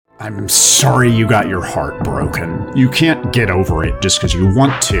I'm sorry you got your heart broken. You can't get over it just because you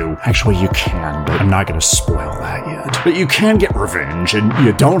want to. Actually, you can, but I'm not going to spoil that yet. But you can get revenge, and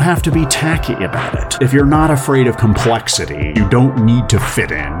you don't have to be tacky about it. If you're not afraid of complexity, you don't need to fit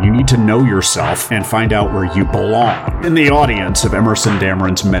in. You need to know yourself and find out where you belong. In the audience of Emerson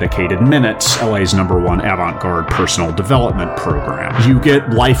Dameron's Medicated Minutes, LA's #1 avant-garde personal development program, you get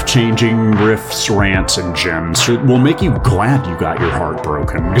life-changing riffs, rants, and gems that will make you glad you got your heart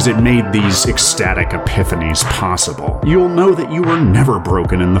broken, because it made these ecstatic epiphanies possible. You'll know that you were never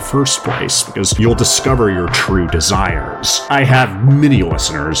broken in the first place, because you'll discover your true desires. I have many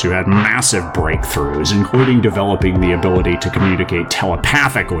listeners who had massive breakthroughs, including developing the ability to communicate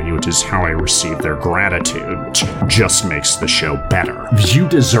telepathically, which is how I received their gratitude, which just makes the show better. You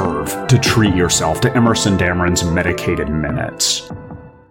deserve to treat yourself to Emerson Dameron's Medicated Minutes.